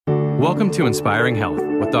Welcome to Inspiring Health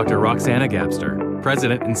with Dr. Roxanna Gabster,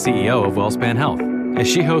 President and CEO of WellSpan Health,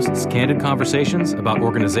 as she hosts candid conversations about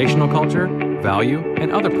organizational culture, value,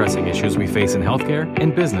 and other pressing issues we face in healthcare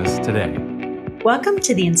and business today. Welcome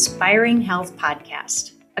to the Inspiring Health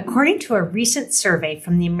podcast. According to a recent survey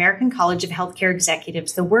from the American College of Healthcare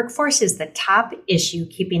Executives, the workforce is the top issue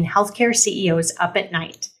keeping healthcare CEOs up at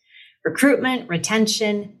night. Recruitment,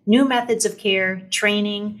 retention, new methods of care,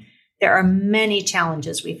 training. There are many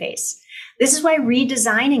challenges we face. This is why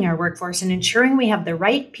redesigning our workforce and ensuring we have the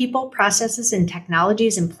right people, processes, and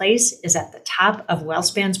technologies in place is at the top of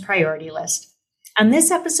WellSpan's priority list. On this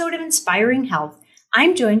episode of Inspiring Health,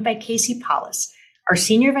 I'm joined by Kasey Paulus, our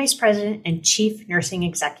Senior Vice President and Chief Nursing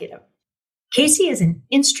Executive. Kasey is an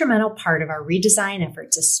instrumental part of our redesign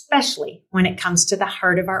efforts, especially when it comes to the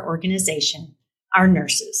heart of our organization, our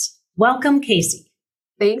nurses. Welcome, Kasey.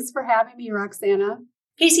 Thanks for having me, Roxanna.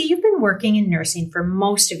 Kasey, you've been working in nursing for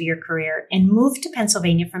most of your career and moved to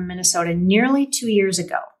Pennsylvania from Minnesota nearly 2 years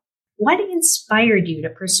ago. What inspired you to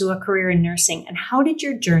pursue a career in nursing, and how did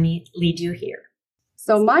your journey lead you here?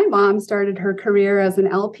 So my mom started her career as an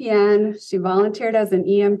LPN. She volunteered as an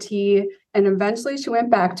EMT, and eventually she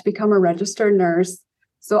went back to become a registered nurse.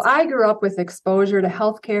 So I grew up with exposure to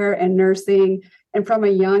healthcare and nursing, and from a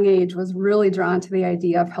young age was really drawn to the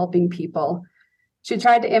idea of helping people. She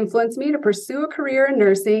tried to influence me to pursue a career in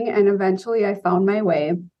nursing, and eventually I found my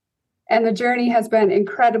way. And the journey has been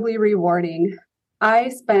incredibly rewarding. I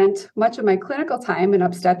spent much of my clinical time in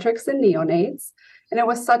obstetrics and neonates, and it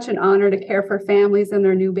was such an honor to care for families and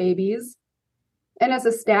their new babies. And as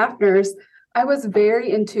a staff nurse, I was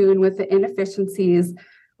very in tune with the inefficiencies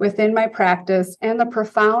within my practice and the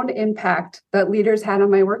profound impact that leaders had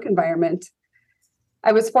on my work environment.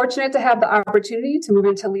 I was fortunate to have the opportunity to move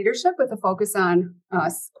into leadership with a focus on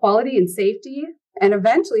quality and safety, and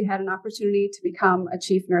eventually had an opportunity to become a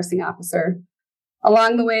chief nursing officer.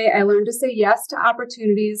 Along the way, I learned to say yes to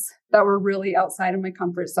opportunities that were really outside of my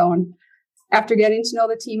comfort zone. After getting to know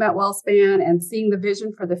the team at WellSpan and seeing the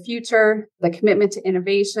vision for the future, the commitment to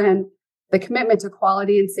innovation, the commitment to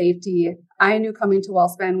quality and safety, I knew coming to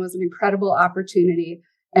WellSpan was an incredible opportunity,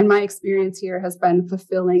 and my experience here has been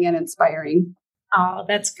fulfilling and inspiring. Oh,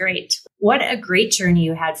 that's great. What a great journey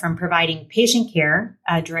you had from providing patient care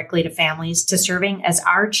directly to families to serving as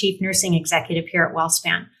our chief nursing executive here at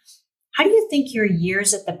WellSpan. How do you think your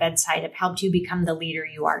years at the bedside have helped you become the leader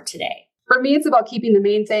you are today? For me, it's about keeping the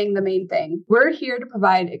main thing. We're here to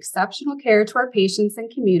provide exceptional care to our patients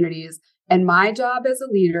and communities, and my job as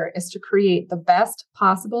a leader is to create the best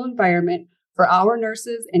possible environment for our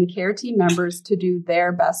nurses and care team members to do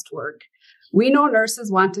their best work. We know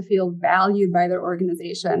nurses want to feel valued by their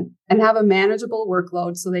organization and have a manageable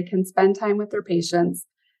workload so they can spend time with their patients.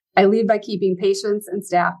 I lead by keeping patients and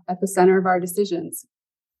staff at the center of our decisions.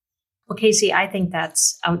 Well, Kasey, I think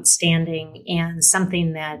that's outstanding and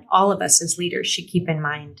something that all of us as leaders should keep in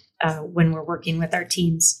mind when we're working with our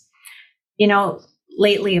teams. You know,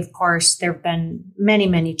 lately, of course, there have been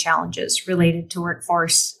many challenges related to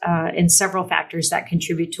workforce and several factors that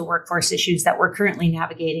contribute to workforce issues that we're currently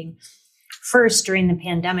navigating. First, during the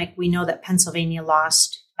pandemic, we know that Pennsylvania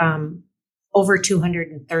lost over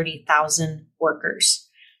 230,000 workers,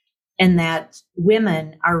 and that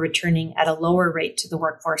women are returning at a lower rate to the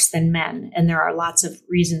workforce than men. And there are lots of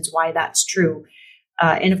reasons why that's true.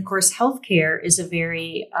 And of course, healthcare is a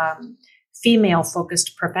very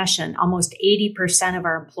female-focused profession. Almost 80% of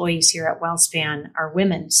our employees here at WellSpan are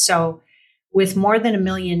women. So with more than 1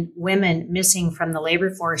 million women missing from the labor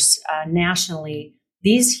force nationally,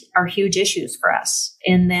 these are huge issues for us.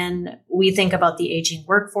 And then we think about the aging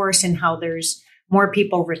workforce and how there's more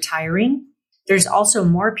people retiring. There's also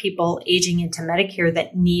more people aging into Medicare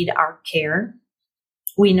that need our care.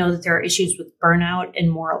 We know that there are issues with burnout and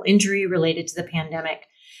moral injury related to the pandemic.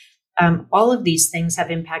 All of these things have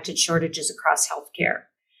impacted shortages across healthcare.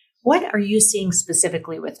 What are you seeing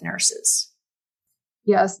specifically with nurses?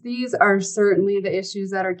 Yes, these are certainly the issues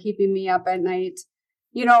that are keeping me up at night.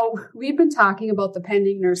 You know, we've been talking about the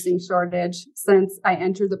pending nursing shortage since I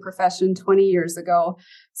entered the profession 20 years ago.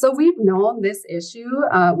 So we've known this issue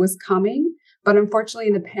was coming, but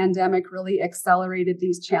unfortunately the pandemic really accelerated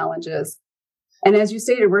these challenges. And as you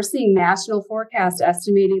stated, we're seeing national forecasts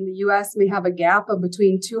estimating the U.S. may have a gap of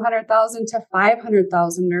between 200,000 to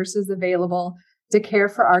 500,000 nurses available to care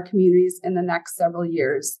for our communities in the next several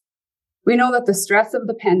years. We know that the stress of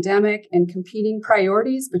the pandemic and competing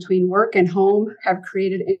priorities between work and home have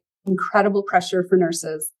created incredible pressure for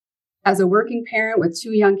nurses. As a working parent with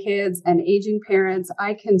 2 young kids and aging parents,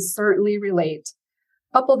 I can certainly relate.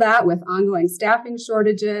 Couple that with ongoing staffing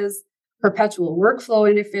shortages, perpetual workflow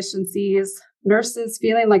inefficiencies, nurses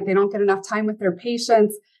feeling like they don't get enough time with their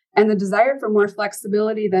patients, and the desire for more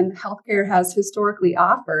flexibility than healthcare has historically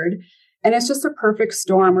offered. And it's just a perfect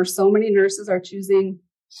storm where so many nurses are choosing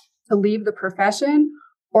to leave the profession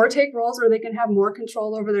or take roles where they can have more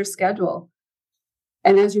control over their schedule.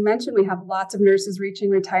 And as you mentioned, we have lots of nurses reaching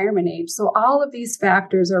retirement age. So all of these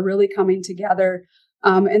factors are really coming together,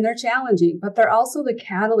 and they're challenging, but they're also the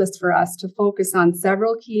catalyst for us to focus on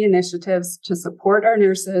several key initiatives to support our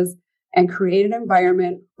nurses and create an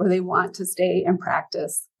environment where they want to stay and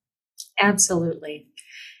practice. Absolutely.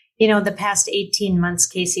 The past 18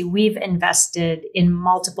 months, Kasey, we've invested in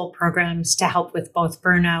multiple programs to help with both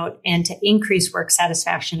burnout and to increase work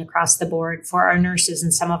satisfaction across the board for our nurses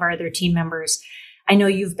and some of our other team members. I know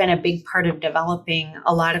you've been a big part of developing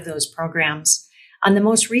a lot of those programs. On the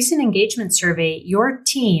most recent engagement survey, your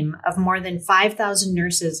team of more than 5,000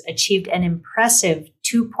 nurses achieved an impressive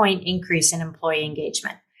 2-point increase in employee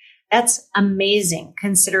engagement. That's amazing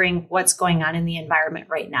considering what's going on in the environment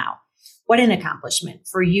right now. What an accomplishment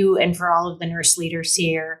for you and for all of the nurse leaders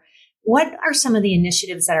here. What are some of the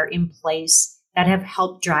initiatives that are in place that have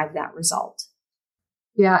helped drive that result?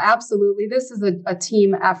 Yeah, absolutely. This is a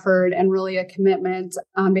team effort and really a commitment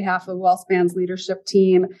on behalf of WellSpan's leadership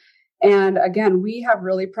team. And again, we have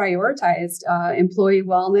really prioritized employee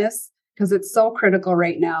wellness because it's so critical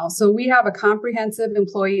right now. So we have a comprehensive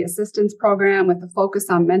employee assistance program with a focus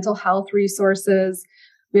on mental health resources.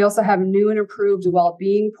 We also have a new and improved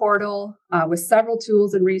well-being portal with several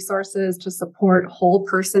tools and resources to support whole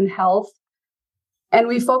person health. And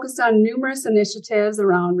we focused on numerous initiatives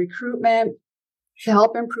around recruitment to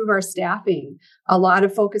help improve our staffing. A lot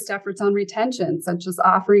of focused efforts on retention, such as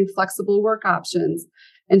offering flexible work options,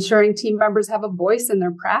 ensuring team members have a voice in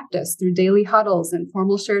their practice through daily huddles and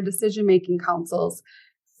formal shared decision-making councils,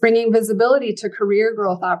 bringing visibility to career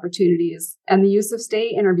growth opportunities, and the use of stay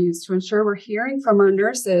interviews to ensure we're hearing from our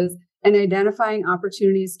nurses and identifying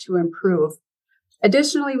opportunities to improve.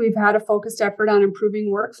 Additionally, we've had a focused effort on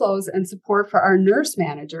improving workflows and support for our nurse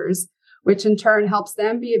managers, which in turn helps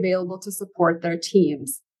them be available to support their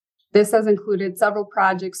teams. This has included several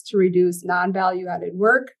projects to reduce non-value-added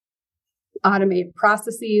work, automate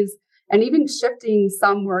processes, and even shifting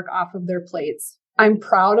some work off of their plates. I'm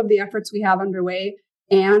proud of the efforts we have underway,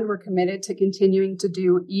 and we're committed to continuing to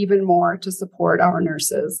do even more to support our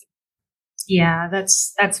nurses. Yeah,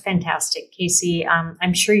 that's fantastic, Kasey.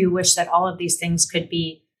 I'm sure you wish that all of these things could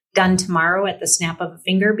be done tomorrow at the snap of a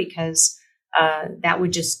finger, because that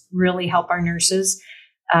would just really help our nurses.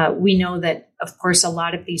 We know that, of course, a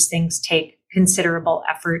lot of these things take considerable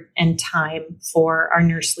effort and time for our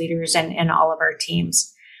nurse leaders and all of our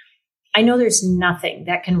teams. I know there's nothing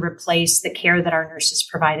that can replace the care that our nurses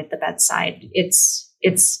provide at the bedside.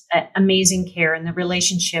 It's amazing care, and the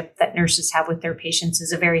relationship that nurses have with their patients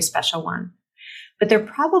is a very special one. But there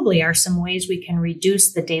probably are some ways we can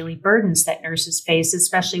reduce the daily burdens that nurses face,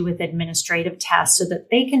 especially with administrative tasks, so that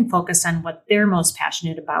they can focus on what they're most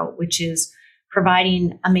passionate about, which is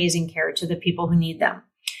providing amazing care to the people who need them.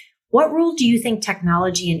 What role do you think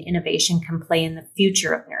technology and innovation can play in the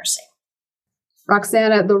future of nursing?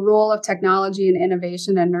 Roxanna, the role of technology and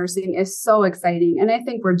innovation in nursing is so exciting. And I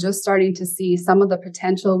think we're just starting to see some of the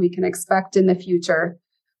potential we can expect in the future.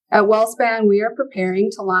 At WellSpan, we are preparing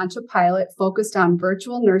to launch a pilot focused on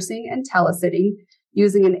virtual nursing and telesitting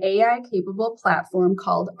using an AI-capable platform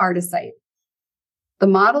called Artisight. The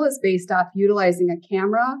model is based off utilizing a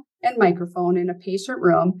camera and microphone in a patient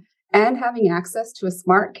room and having access to a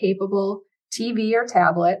smart, capable TV or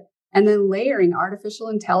tablet, and then layering artificial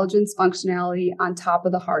intelligence functionality on top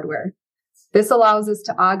of the hardware. This allows us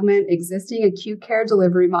to augment existing acute care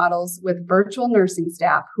delivery models with virtual nursing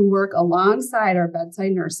staff who work alongside our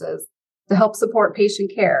bedside nurses to help support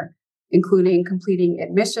patient care, including completing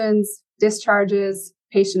admissions, discharges,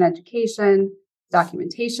 patient education,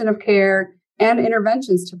 documentation of care, and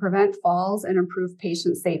interventions to prevent falls and improve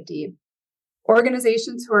patient safety.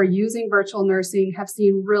 Organizations who are using virtual nursing have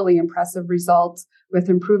seen really impressive results with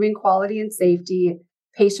improving quality and safety,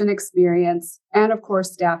 patient experience, and of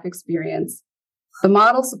course, staff experience. The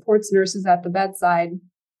model supports nurses at the bedside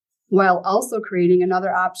while also creating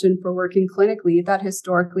another option for working clinically that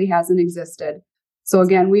historically hasn't existed. So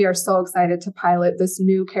again, we are so excited to pilot this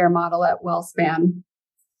new care model at WellSpan.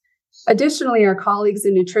 Additionally, our colleagues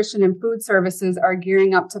in nutrition and food services are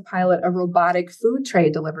gearing up to pilot a robotic food tray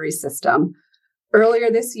delivery system.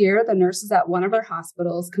 Earlier this year, the nurses at one of our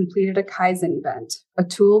hospitals completed a Kaizen event, a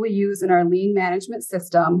tool we use in our lean management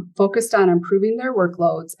system focused on improving their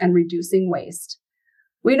workloads and reducing waste.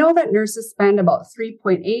 We know that nurses spend about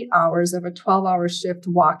 3.8 hours of a 12-hour shift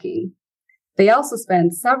walking. They also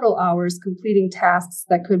spend several hours completing tasks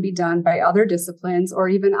that could be done by other disciplines or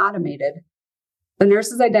even automated. The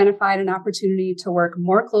nurses identified an opportunity to work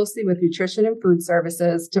more closely with nutrition and food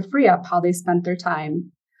services to free up how they spent their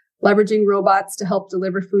time. Leveraging robots to help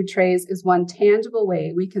deliver food trays is one tangible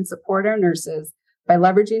way we can support our nurses by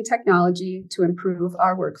leveraging technology to improve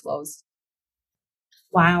our workflows.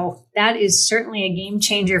 Wow, that is certainly a game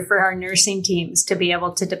changer for our nursing teams to be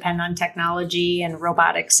able to depend on technology and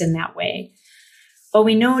robotics in that way. Well,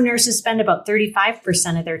 we know nurses spend about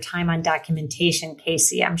 35% of their time on documentation,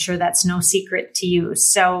 Kasey. I'm sure that's no secret to you.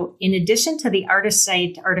 So in addition to the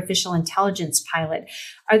ArtistSite artificial intelligence pilot,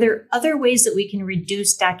 are there other ways that we can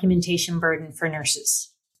reduce documentation burden for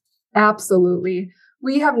nurses? Absolutely.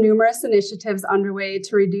 We have numerous initiatives underway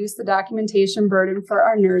to reduce the documentation burden for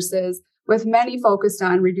our nurses, with many focused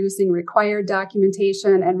on reducing required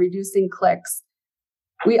documentation and reducing clicks.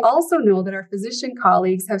 We also know that our physician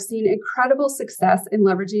colleagues have seen incredible success in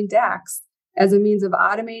leveraging DAX as a means of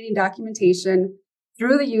automating documentation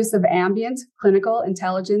through the use of ambient clinical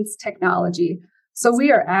intelligence technology. So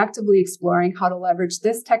we are actively exploring how to leverage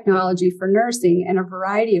this technology for nursing in a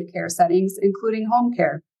variety of care settings, including home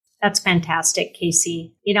care. That's fantastic,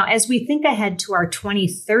 Kasey. As we think ahead to our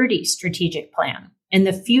 2030 strategic plan and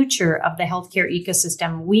the future of the healthcare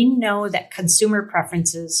ecosystem, we know that consumer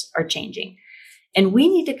preferences are changing. And we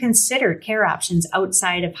need to consider care options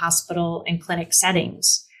outside of hospital and clinic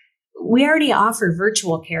settings. We already offer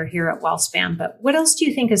virtual care here at WellSpan, but what else do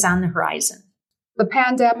you think is on the horizon? The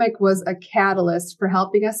pandemic was a catalyst for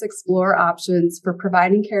helping us explore options for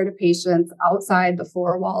providing care to patients outside the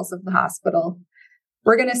four walls of the hospital.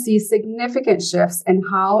 We're going to see significant shifts in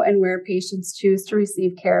how and where patients choose to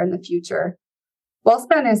receive care in the future.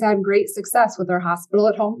 WellSpan has had great success with our hospital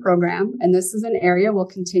at home program, and this is an area we'll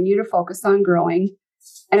continue to focus on growing.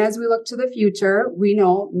 And as we look to the future, we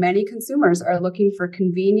know many consumers are looking for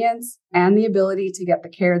convenience and the ability to get the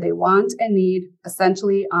care they want and need,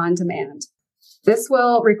 essentially on demand. This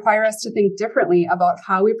will require us to think differently about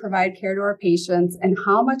how we provide care to our patients and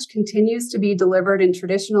how much continues to be delivered in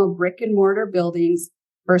traditional brick and mortar buildings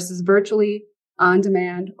versus virtually on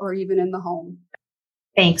demand or even in the home.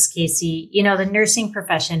 Thanks, Kasey. The nursing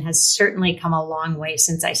profession has certainly come a long way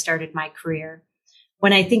since I started my career.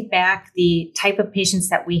 When I think back, the type of patients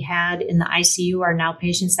that we had in the ICU are now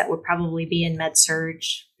patients that would probably be in med-surg.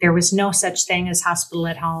 There was no such thing as hospital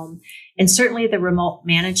at home. And certainly the remote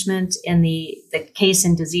management and the case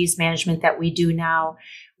and disease management that we do now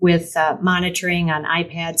with monitoring on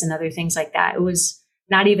iPads and other things like that, it was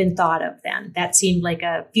not even thought of then. That seemed like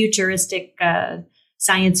a futuristic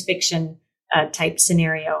science fiction type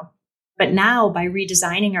scenario. But now, by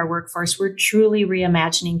redesigning our workforce, we're truly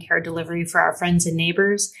reimagining care delivery for our friends and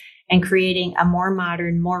neighbors and creating a more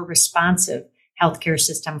modern, more responsive healthcare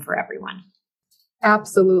system for everyone.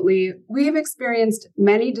 Absolutely. We've experienced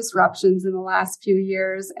many disruptions in the last few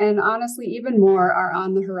years, and honestly, even more are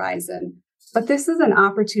on the horizon. But this is an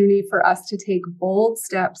opportunity for us to take bold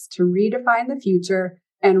steps to redefine the future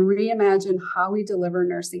and reimagine how we deliver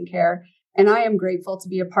nursing care. And I am grateful to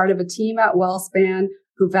be a part of a team at WellSpan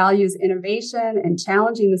who values innovation and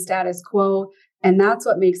challenging the status quo. And that's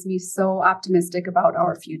what makes me so optimistic about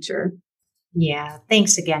our future. Yeah.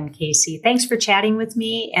 Thanks again, Kasey. Thanks for chatting with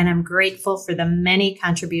me. And I'm grateful for the many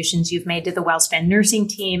contributions you've made to the WellSpan nursing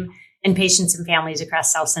team and patients and families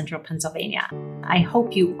across South Central Pennsylvania. I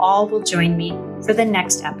hope you all will join me for the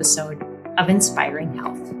next episode of Inspiring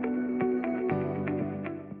Health.